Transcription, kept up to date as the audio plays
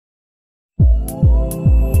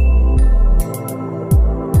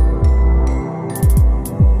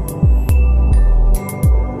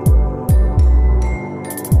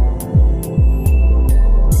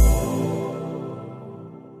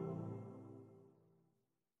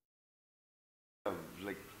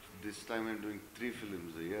this time I'm doing 3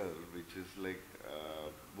 films a year, which is like,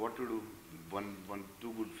 what to do?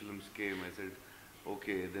 Two good films came. I said,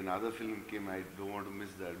 okay. Then other film came. I don't want to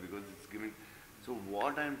miss that because it's giving. So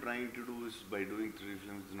what I'm trying to do is by doing 3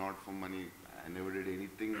 films, not for money. I never did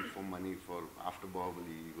anything for money. For after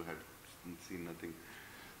Bahubali, you had seen nothing.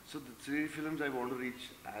 So the 3 films I want to reach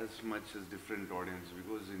as much as different audience,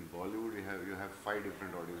 because in Bollywood you have 5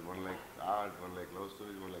 different audience. One like art, one like love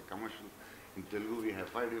stories, one like commercial. In Telugu we have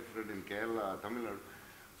 5 different. In Kerala, Tamil Nadu.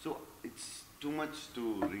 So it's too much to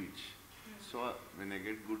reach. So when I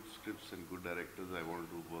get good scripts and good directors, I want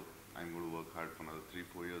to work. I'm going to work hard for another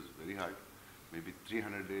 3-4 years, very hard, maybe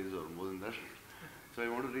 300 days or more than that. So I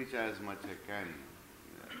want to reach as much I can.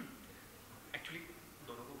 Actually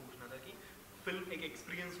दोनों को पूछना था कि film एक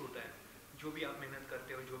experience होता है, जो भी आप मेहनत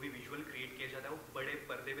करते हो, जो भी विजुअल क्रिएट किया जाता है, वो बड़े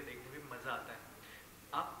पर्दे पे देखने में मज़ा आता है।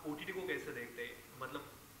 आप ओटीटी को कैसे देखते हैं? मतलब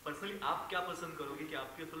पर्सनली आप क्या पसंद करोगे कि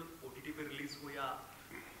आपकी फिल्म ओटीटी पे रिलीज हो या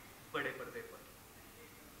बड़े पर्दे पर?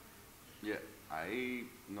 Yeah, I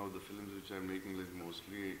know the films which I'm making, like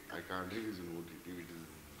mostly I can't release in OTT, which is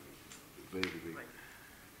very big. Right.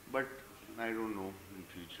 But I don't know in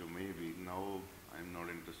future, maybe. Now I'm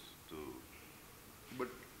not interested to, but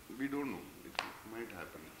we don't know. It might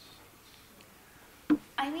happen.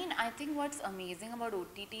 I mean, I think what's amazing about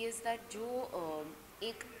OTT is that जो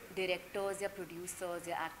एक directors या producers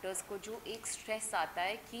या actors को जो एक stress आता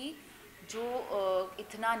है कि जो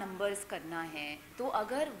इतना numbers करना है, तो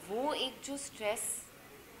अगर वो एक जो stress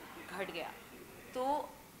घट गया, तो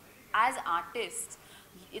as artists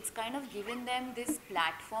it's kind of given them this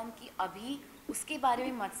platform कि अभी उसके बारे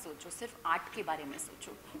में मत सोचो, सिर्फ आर्ट के बारे में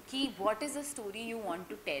सोचो कि what is the story you want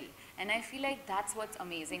to tell. And I feel like that's what's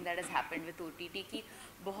amazing that has happened with OTT कि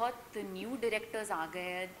बहुत new directors आ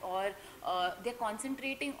गए हैं और they're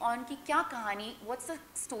concentrating on कि क्या कहानी, what's the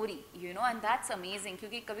story, you know, and that's amazing.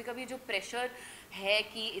 क्योंकि कभी कभी जो pressure है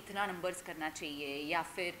कि इतना numbers करना चाहिए या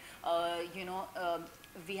फिर you know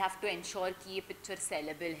we have to ensure कि ये picture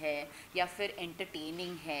sellable है या फिर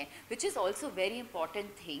entertaining है, which is also very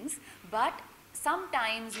important things, but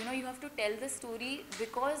sometimes you know you have to tell the story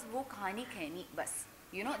because वो कहानी कहनी बस,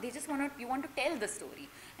 you know, they just you want to tell the story.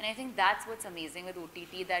 And I think that's what's amazing with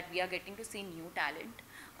OTT, that we are getting to see new talent.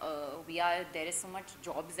 There is so much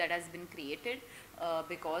jobs that has been created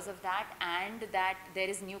because of that, and that there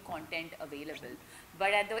is new content available.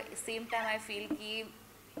 But at the same time I feel कि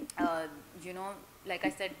you know, like I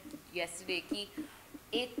said yesterday कि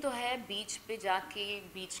एक तो है बीच पे जाके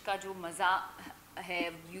बीच का जो मज़ा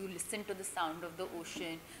है, you listen to the sound of the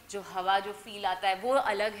ocean, जो हवा जो feel आता है वो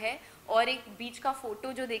अलग है, और एक बीच का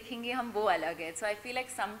photo जो देखेंगे हम वो अलग है. So I feel like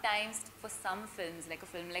sometimes for some films, like a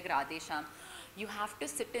film like Radhe Shayam, you have to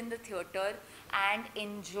sit in the theater and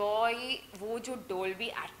enjoy वो जो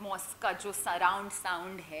Dolby Atmos का जो surround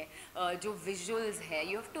sound है, जो visuals है,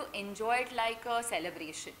 you have to enjoy it like a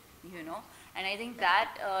celebration, you know. And I think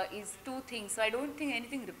that is two things. So I don't think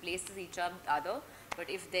anything replaces each other, but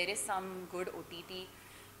if there is some good OTT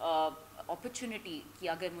opportunity कि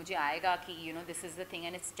अगर मुझे आएगा कि you know this is the thing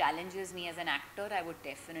and it challenges me as an actor, I would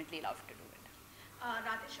definitely love to do it.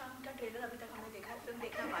 Radhe Shyam का trailer अभी तक हमने देखा है, फिल्म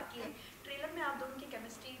देखना बाकी है. ट्रेलर में आप दोनों की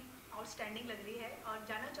केमिस्ट्री आउटस्टैंडिंग लग रही है, और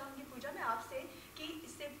जानना चाहूँगी पूजा मैं आपसे कि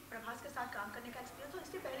इससे प्रभास के साथ काम करने का एक्सपीरियंस, और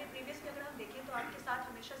इससे पहले प्रीवियस में अगर हम देखें तो आपके साथ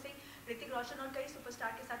हमेशा से ऋतिक रोशन और कई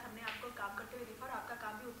सुपरस्टार के साथ हमने आपको काम करते हुए देखा, और आपका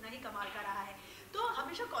काम भी उतना ही कमाल का रहा है. तो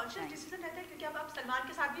हमेशा कॉन्शियस डिसीजन रहता है, क्योंकि अब आप सलमान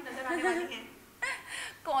के साथ भी नजर आने वाली हैं.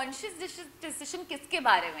 कॉन्शियस डिसीजन किसके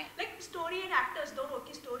बारे में? लाइक स्टोरी एंड एक्टर्स दोनों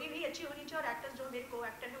की स्टोरी भी अच्छी होनी चाहिए, और एक्टर्स जो मेरे को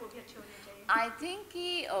एक्टर है वो भी अच्छे होने चाहिए. I think कि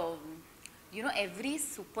you know every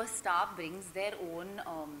superstar brings their own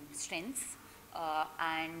strengths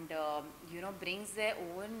and you know brings their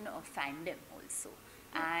own fandom also,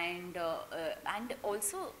 and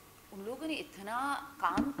also उन लोगों ने इतना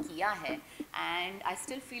काम किया है, and I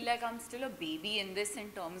still feel like I'm still a baby in this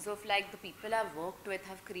in terms of like the people I've worked with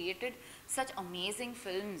have created such amazing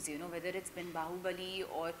films, you know, whether it's been Bahubali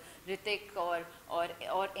or Hrithik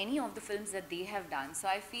or any of the films that they have done. So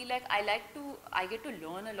I feel like I get to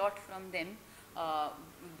learn a lot from them.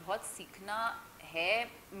 बहुत सीखना है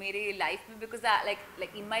मेरे life में, because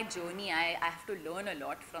like in my journey I have to learn a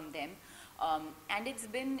lot from them. And it's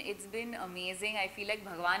been amazing. I feel like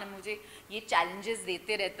भगवान मुझे ये challenges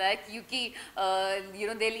देते रहता है, क्योंकि you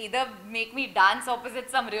know they'll either make me dance opposite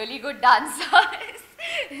some really good dancers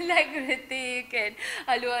like Hrithik and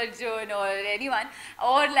Allu Arjun or anyone,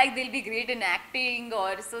 or like they'll be great in acting,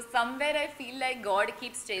 or so somewhere I feel like God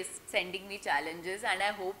keeps sending me challenges, and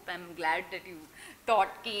I hope, I'm glad that you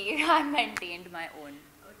thought कि I maintained my own.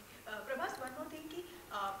 Prabhas, one more thing कि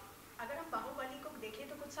अगर हम बाहुबली को देखें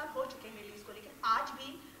तो कुछ साल हो चुके हैं रिलीज को, लेकिन आज भी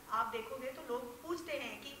आप देखोगे तो लोग पूछते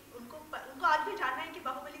हैं कि उनको आज भी जानना है कि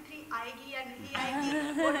बाहुबली 3 आएगी या नहीं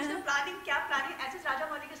आएगी, और इसमें प्लानिंग क्या प्लानिंग ऐसे राजा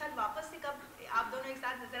मौली के साथ वापस से कब आप दोनों एक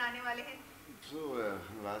साथ नजर आने वाले हैं? So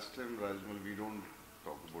last time, Rajmal, we don't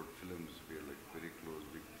talk about films. We are like very close.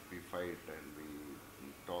 We fight and we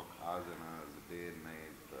talk hours and hours, day and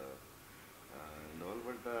night, and all.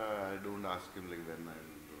 But I don't ask him like when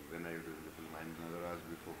are you doing the film. I never asked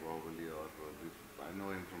before probably, or I know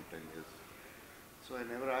him from 10 years. So I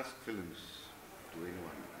never ask films to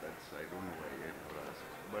anyone. I don't know why I never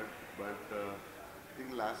asked. But I think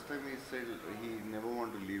last time he said he never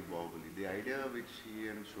want to leave Bahubali. The idea which he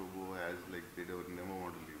and Shobho has, like they don't never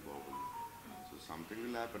want to leave Bahubali. So something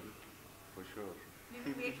will happen for sure. We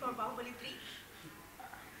will wait for Bahubali 3.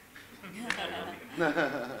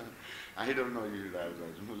 I don't know. You should ask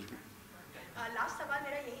Rajmouli. Last सवाल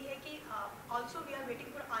मेरा यही है कि also we are waiting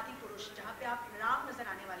for आदि पुरुष, जहाँ पे आप राम नजर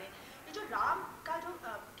आने वाले हैं। ये जो राम का जो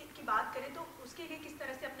की बात करें तो उसके लिए किस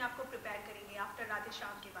तरह से अपने आप को प्रिपेयर करेंगे आफ्टर राधे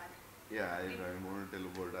श्याम के बाद? Yeah, I want to tell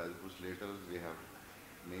about Rajput later. We have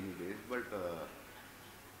many days, but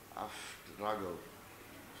after Raghav,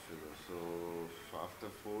 so after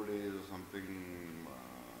 4 days or something,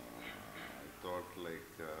 I thought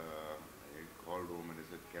like I called home and I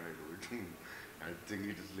said, "Can I do it?" I think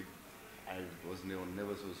it is like I was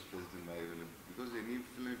never so stressed in my film, because any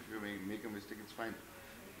film if you make a mistake, it's fine.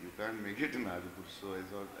 You can't make it in Rajput. So I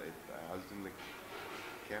thought I asked him like,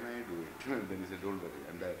 "Can I do it?" Then he said, "Don't worry,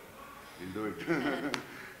 I'm there. We'll do it."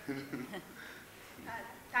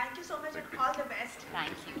 Thank you so much and all the best.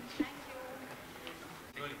 Thank you. Thank you.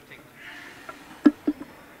 Rolling, thank you.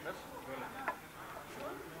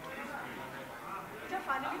 जब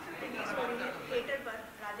finally film release हो रही है theatre पर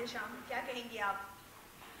राधे श्याम, क्या कहेंगी आप?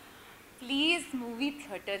 Please movie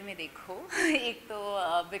theatre में देखो। एक तो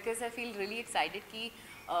because I feel really excited कि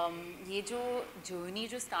ये जो जर्नी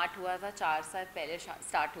जो स्टार्ट हुआ था 4 साल पहले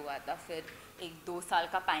स्टार्ट हुआ था, फिर 1-2 साल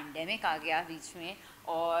का पैंडेमिक आ गया बीच में,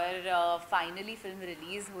 और फाइनली फिल्म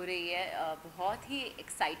रिलीज़ हो रही है। बहुत ही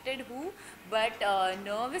एक्साइटेड हूँ, बट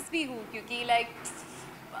नर्वस भी हूँ, क्योंकि लाइक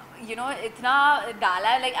यू नो इतना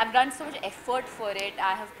डाला, like I have done so much effort for it.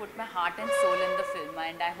 I have put my heart and soul in the film,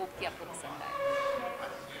 and I hope कि आपको पसंद आए।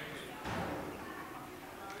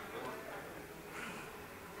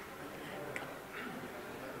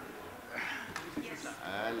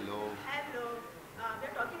 Hello. Hello. We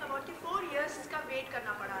are talking about कि 4 years का wait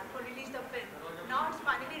करना पड़ा for release the film. Now it's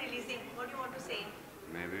finally releasing. What do you want to say?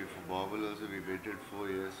 Maybe for Bahubali also we waited 4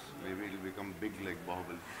 years. Maybe it'll become big like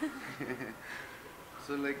Bahubali.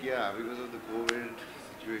 So like yeah, because of the COVID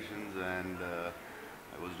situations and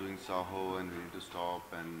I was doing Saho and we need to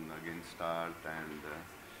stop and again start, and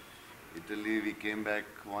Italy we came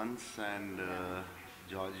back once, and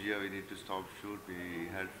Georgia we need to stop shoot. We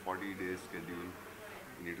had 40 days schedule.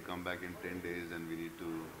 We need to come back in 10 days, and we need to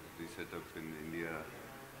reset up in India.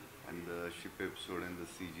 And the ship episode and the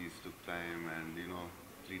CGs took time, and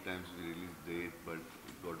 3 times we released date, but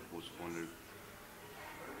it got postponed.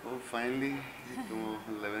 Oh, finally,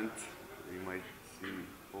 tomorrow 11th, we might see,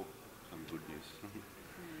 hope, some good news.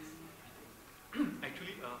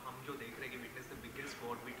 Actually हम जो देख रहे हैं कि witness the biggest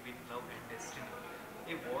war between love and destiny,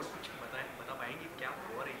 ये war कुछ बता पाएंगे क्या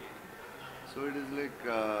वॉर है ये? So it is like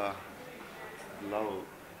love.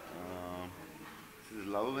 This is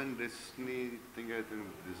love and destiny thing. I think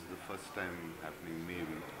this is the first time happening.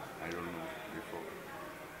 Maybe I don't know before.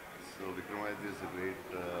 So Vikramaditya is a great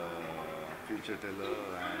future teller,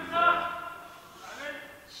 and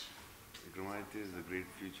Vikramaditya is a great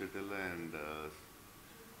future teller, and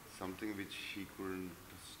something which he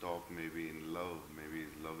couldn't stop. Maybe in love. Maybe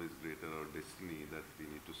love is greater, or destiny that we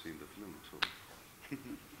need to see in the film. So.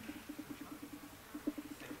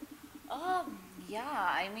 Yeah,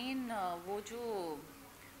 I mean वो जो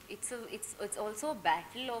it's also a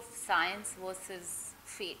battle of science versus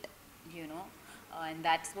fate, you know, and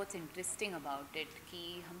that's what's interesting about it, कि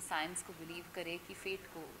हम science को believe करें कि fate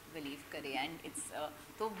को believe करें, and it's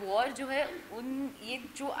तो वॉर जो है ये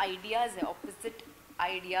जो आइडियाज़ है, ऑपोजिट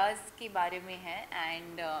आइडियाज़ के बारे में है,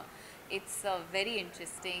 and it's very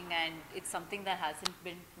interesting, and it's something that hasn't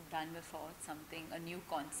been done before, something a new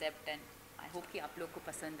concept, and I hope कि आप लोग को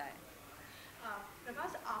पसंद आए।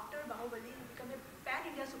 Prabhas, after Bahubali, you become a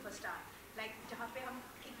pan-India superstar. Like जहाँ पे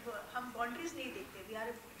हम boundaries नहीं देखते. We are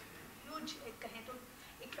a huge, कहें तो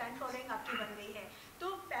एक fan following आपकी बन गई है. तो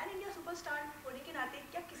pan-India superstar होने के नाते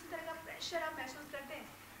क्या किसी तरह का pressure आप महसूस करते हैं?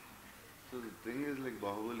 So the thing is, like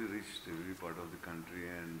Bahubali reached every part of the country,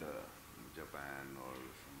 and Japan or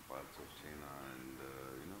some parts of China, and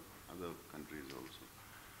other countries also.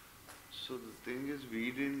 So the thing is, we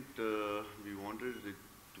wanted it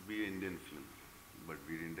to be an Indian film, but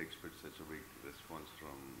we didn't expect such a big response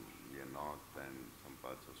from north and some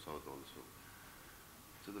parts of south also.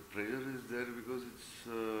 So the pressure is there because it's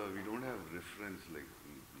we don't have reference, like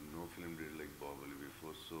no film did like Bahubali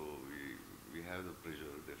before, so we have the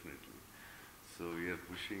pressure definitely. So we are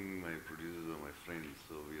pushing, my producers or my friends,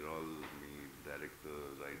 so we're all, me,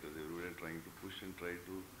 directors, writers, everybody are trying to push and try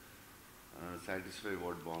to satisfy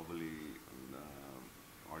what Bahubali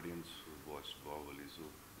audience who watched Bahubali. So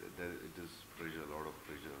there it is pressure, a lot of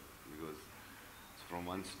pressure, because it's from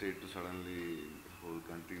one state to suddenly the whole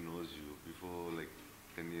country knows you. Before, like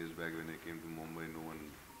 10 years back when I came to Mumbai, no one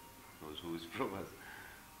knows who is Prabhas.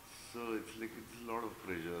 So it's like it's a lot of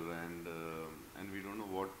pressure, and we don't know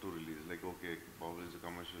what to release. Like, okay, Bahubali is a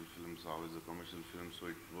commercial film, Saw is a commercial film, so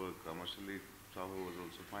it worked commercially. Saw was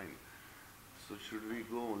also fine. So should we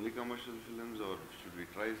go only commercial films, or should we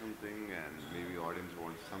try something and maybe audience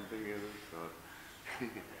wants something else, or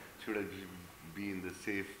should I be in the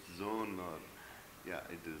safe zone? Or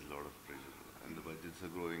yeah, it is a lot of pressure, and the budgets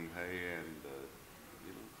are growing high, and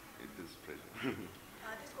it is pressure.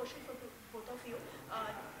 This question for both of you.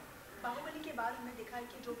 Baahubali के बाद हमने देखा है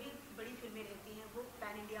कि जो भी बड़ी फिल्में रहती हैं वो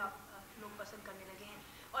पैन इंडिया लोग पसंद करने लगे हैं,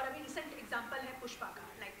 और अभी रिसेंट एग्जांपल है पुष्पा का।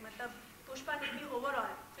 मतलब पुष्पा ने भी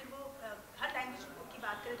ओवरऑल फिर वो हर लैंग्वेज की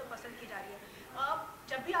बात करें तो पसंद की जा रही है।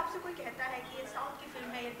 जब भी आपसे कोई कहता है कि ये साउथ की फिल्म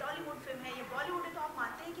है, ये टॉलीवुड फिल्म है, ये बॉलीवुड है, तो आप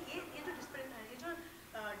मानते हैं कि ये जो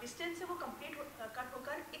डिस्टेंस है वो कंप्लीट कट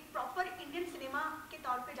होकर एक प्रॉपर इंडियन सिनेमा के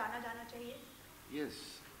तौर पे जाना चाहिए? Yes,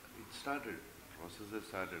 it started. Process has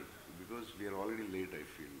started because we are already late, I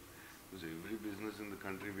feel. Because every business in the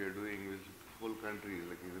country we are doing with whole country,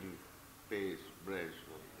 like even paste, brush,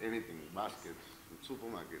 or anything, baskets,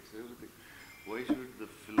 supermarkets, everything. Why should the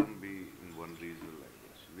film be in one regional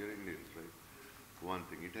language? We are Indians, right? One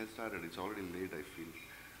thing, it has started. It's already late, I feel.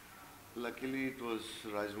 Luckily, it was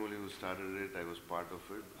Rajamouli who started it. I was part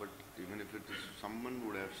of it. But even if it is someone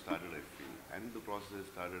would have started, I feel, and the process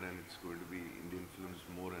has started, and it's going to be Indian films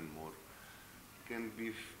more and more.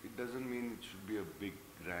 It doesn't mean it should be a big,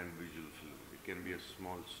 grand visual film. It can be a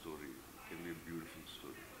small story. It can be a beautiful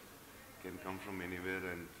story. It can come from anywhere,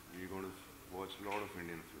 and we're going to watch a lot of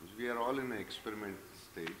Indian films. We are all in an experiment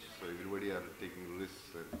stage, so everybody are taking risks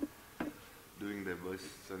and doing their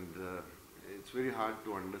best, and it's very hard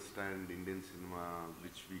to understand Indian cinema,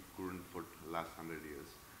 which we couldn't for last 100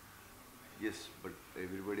 years. Yes, but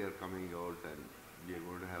everybody are coming out, and we are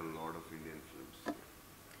going to have a lot of Indian films.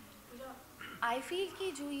 I feel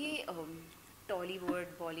कि जो ये Tollywood,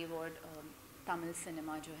 Bollywood, Tamil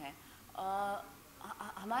cinema जो है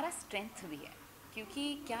हमारा strength भी है, क्योंकि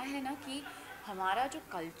क्या है ना कि हमारा जो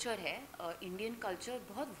कल्चर है, इंडियन कल्चर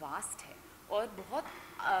बहुत वास्ट है, और बहुत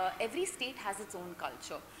every state has its own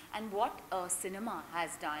culture, and what cinema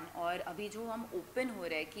has done, और अभी जो हम ओपन हो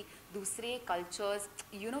रहे हैं कि दूसरे cultures,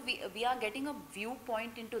 we are getting a view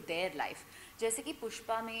point into their life. जैसे कि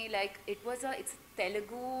पुष्पा में, like it's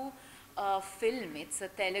Telugu film, it's a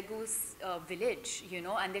Telugu village,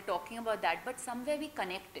 and they're talking about that, but somewhere we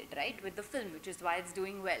connected, right, with the film, which is why it's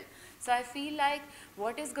doing well. So I feel like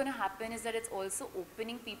what is going to happen is that it's also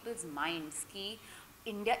opening people's minds कि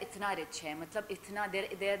India इतना rich है, मतलब इतना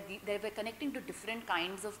they're connecting to different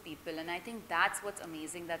kinds of people, and I think that's what's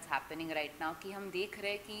amazing that's happening right now, कि हम देख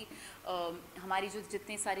रहे हैं कि हमारी जो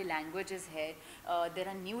जितने सारे languages है, there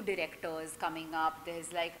are new directors coming up,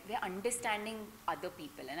 there's like we're understanding other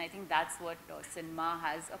people, and I think that's what cinema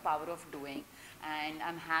has a power of doing, and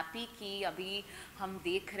I'm happy कि अभी हम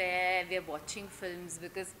देख रहे हैं, we're watching films,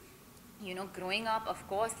 because growing up, of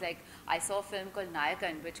course, like I saw a film called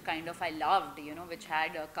Nayakan, which kind of I loved, which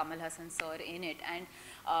had Kamal Hassan sir in it, and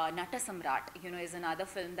Nata Samrat, is another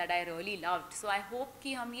film that I really loved. So I hope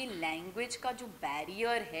कि हम ये language का जो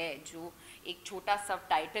barrier है, जो एक छोटा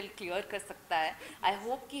subtitle clear कर सकता है, I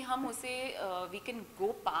hope कि हम उसे we can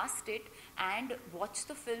go past it and watch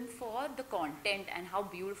the film for the content and how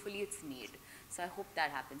beautifully it's made. So I hope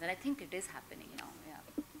that happens, and I think it is happening now. Yeah.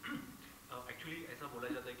 Actually ऐसा बोला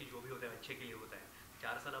जाता है कि जो भी होता है अच्छे के लिए होता है.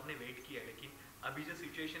 4 साल आपने वेट किया है, लेकिन अभी जो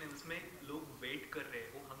सिचुएशन है उसमें लोग वेट कर रहे हैं,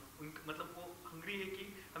 मतलब वो हंग्री है कि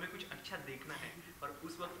हमें कुछ अच्छा देखना है, और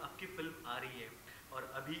उस वक्त आपकी फिल्म आ रही है, और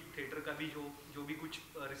अभी थिएटर का भी जो भी कुछ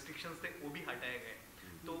रिस्ट्रिक्शंस थे वो भी हटाए गए,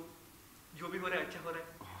 तो जो भी हो रहा है अच्छा हो रहा है.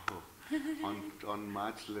 On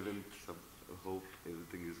March 11th, hope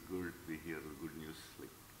everything is good. We hear good news,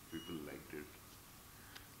 like people liked it.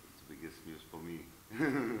 It's the biggest news for me.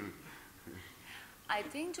 I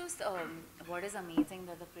think just what is amazing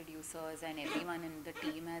that the producers and everyone in the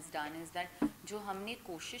team has done is that जो हमने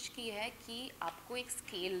कोशिश की है कि आपको एक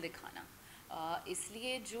scale दिखाना,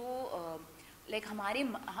 इसलिए जो लाइक हमारे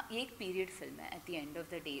ये एक पीरियड फिल्म है at the end of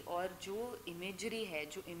the day, और जो इमेजरी है,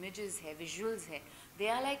 जो इमेजेस है, विजुअल्स है, they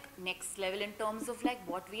are like next level in terms of like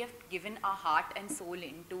what we have given our heart and soul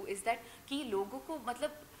in to, is that कि लोगों को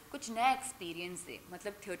मतलब कुछ नया एक्सपीरियंस दे,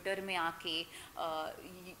 मतलब थिएटर में आके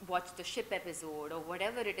वॉच द शिप एपिसोड और what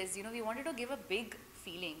ever it is, you know, we wanted to give a big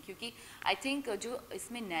feeling, क्योंकि आई थिंक जो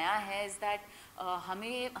इसमें नया है इज़ दैट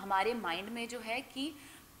हमें हमारे माइंड में जो है कि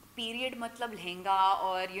पीरियड मतलब लहंगा,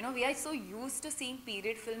 और you know we are so used to seeing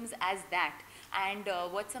period films as that, and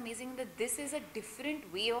what's amazing that this is a different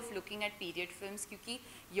way of looking at period films, क्योंकि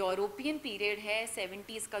यूरोपियन पीरियड है,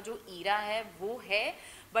 70s का जो ईरा है वो है,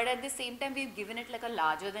 but at the same time we given it like a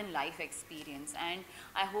larger than life experience, and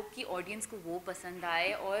I hope कि audience को वो पसंद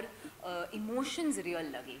आए और इमोशंस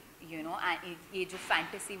रियल लगे, यू नो, ये जो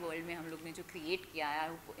फैंटेसी वर्ल्ड में हम लोग ने जो क्रिएट किया है, आई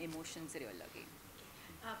होप इमोशंस रियल लगे।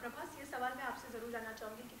 प्रभास, ये सवाल मैं आपसे ज़रूर जानना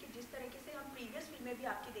चाहूँगी, क्योंकि जिस तरीके से हम प्रीवियस फिल्में भी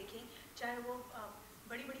आपकी देखी, चाहे वो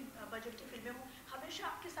बड़ी बड़ी बजट की फिल्में हों, हमेशा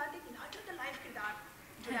आपके साथ एक लार्जर द लाइफ किरदार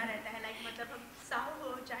जुड़ा रहता है। लाइक मतलब हम साहू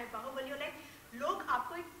हो चाहे बाहुबली हो, लाइक लोग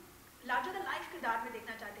आपको एक लार्जर द लाइफ किरदार में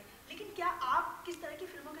देखना चाहते हैं, लेकिन क्या आप किस तरह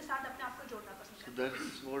की फिल्मों के साथ अपने आप को जोड़ना पसंद करते हैं?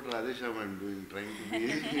 That's what Radhe Shyam I'm doing, trying to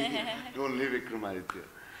be only Vikramaditya.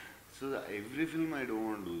 So every film I don't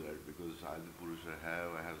want to do that, because Adi Purush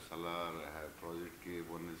I have Salar, I have Project K,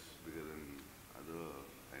 one is bigger than other.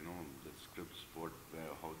 I know the scripts,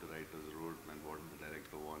 how the writers wrote and what the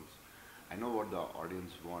director wants. I know what the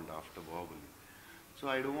audience want after Bahubali. So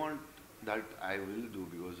I don't want that. I will do,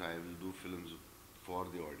 because I will do films for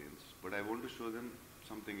the audience, but I want to show them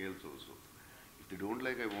something else also. If they don't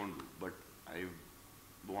like, I won't do, but I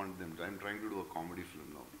want them. I'm trying to do a comedy film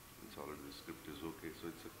now. It's already, the script is okay,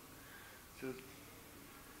 so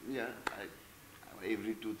yeah,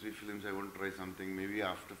 every 2-3 films I want to try something. Maybe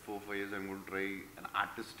after 4-5 years I'm going to try an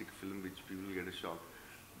artistic film which people get a shock.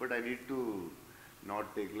 But I need to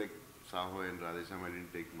not take, like Saho and Radhesham, I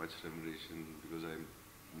didn't take much remuneration because I'm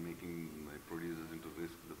making my producers into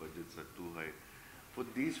risk. The budgets are too high. For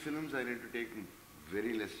these films I need to take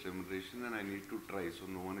very less remuneration and I need to try,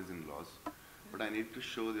 so no one is in loss. But I need to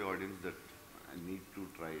show the audience that I need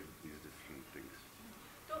to try these different things.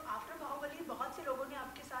 तो after Baahubali बहुत से लोगों ने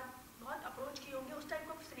आपके साथ बहुत approach किए होंगे उस टाइप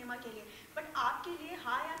को सिनेमा के लिए, बट आपके लिए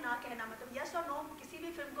हाँ या ना कहना, मतलब यस और नो किसी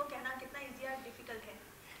भी फिल्म को कहना कितना इजी या डिफिकल्ट है?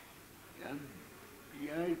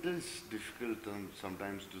 Yeah, it is difficult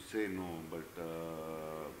sometimes to say no, but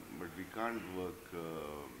we can't work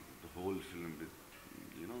the whole film with,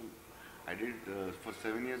 you know. I did for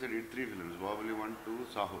 7 years I did 3 films, Bahubali 1, 2,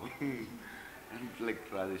 Saho, and like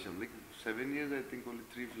Radhesham, like 7 years I think only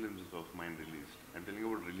 3 films of mine released. I'm telling you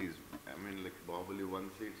about release. I mean, like Bahubali 1,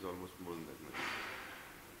 say it's almost more than that much.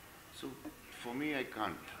 So for me, I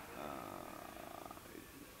can't.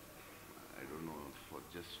 I don't know.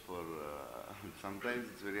 Sometimes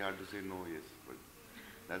it's very hard to say no, yes. But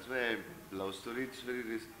that's why love story. It's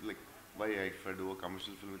very like why if I do a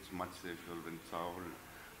commercial film, it's much safer. When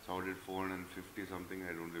Saho did 450 something,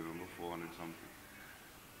 I don't remember 400 something.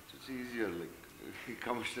 So it's easier, like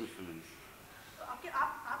commercial films. आप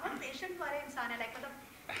बहुत patient वाले इंसान है, like मतलब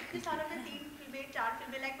इतने सालों में 3 फिल्में 4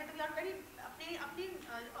 फिल्में, लाइक मतलब यू आर वेरी अपनी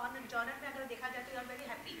ऑन जॉनर में अगर देखा जाए तो you are very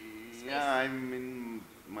happy. Yeah, I'm in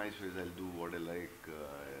my space. I'll do what I like.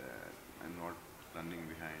 I'm not running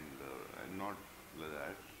behind. I'm not like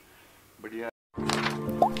that. But yeah.